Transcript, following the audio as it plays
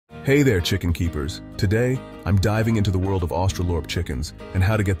Hey there, chicken keepers. Today, I'm diving into the world of Australorp chickens and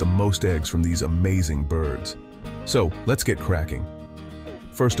how to get the most eggs from these amazing birds. So, let's get cracking.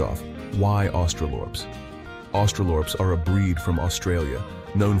 First off, why Australorps? Australorps are a breed from Australia,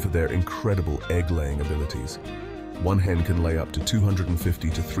 known for their incredible egg-laying abilities. One hen can lay up to 250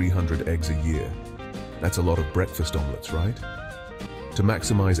 to 300 eggs a year. That's a lot of breakfast omelets, right? To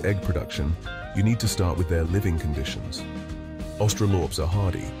maximize egg production, you need to start with their living conditions. Australorps are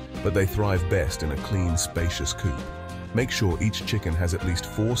hardy, but they thrive best in a clean, spacious coop. Make sure each chicken has at least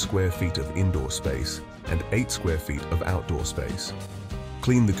 4 square feet of indoor space and 8 square feet of outdoor space.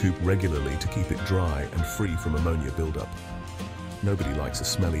 Clean the coop regularly to keep it dry and free from ammonia buildup. Nobody likes a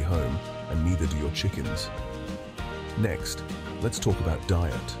smelly home, and neither do your chickens. Next, let's talk about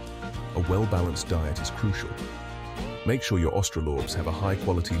diet. A well-balanced diet is crucial. Make sure your Australorps have a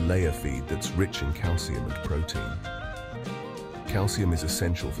high-quality layer feed that's rich in calcium and protein. Calcium is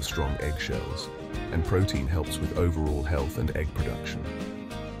essential for strong eggshells, and protein helps with overall health and egg production.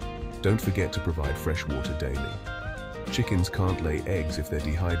 Don't forget to provide fresh water daily. Chickens can't lay eggs if they're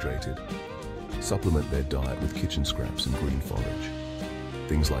dehydrated. Supplement their diet with kitchen scraps and green forage.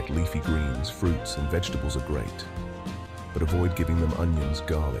 Things like leafy greens, fruits, and vegetables are great, but avoid giving them onions,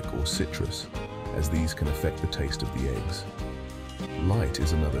 garlic, or citrus, as these can affect the taste of the eggs. Light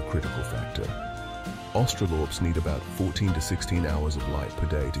is another critical factor. Australorps need about 14 to 16 hours of light per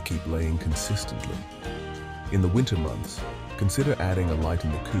day to keep laying consistently. In the winter months, consider adding a light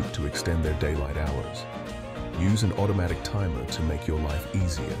in the coop to extend their daylight hours. Use an automatic timer to make your life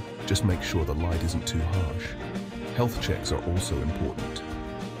easier. Just make sure the light isn't too harsh. Health checks are also important.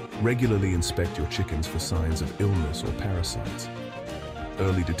 Regularly inspect your chickens for signs of illness or parasites.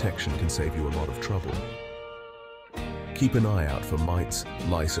 Early detection can save you a lot of trouble. Keep an eye out for mites,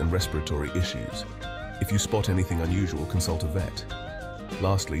 lice, and respiratory issues. If you spot anything unusual, consult a vet.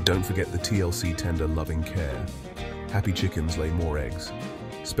 Lastly, don't forget the TLC tender loving care. Happy chickens lay more eggs.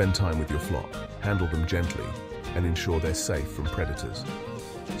 Spend time with your flock, handle them gently, and ensure they're safe from predators.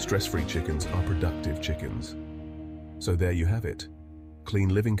 Stress-free chickens are productive chickens. So there you have it. Clean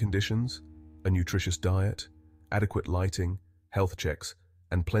living conditions, a nutritious diet, adequate lighting, health checks,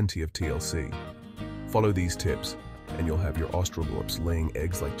 and plenty of TLC. Follow these tips, and you'll have your Australorps laying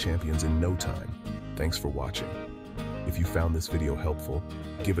eggs like champions in no time. Thanks for watching. If you found this video helpful,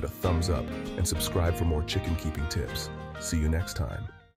 give it a thumbs up and subscribe for more chicken keeping tips. See you next time.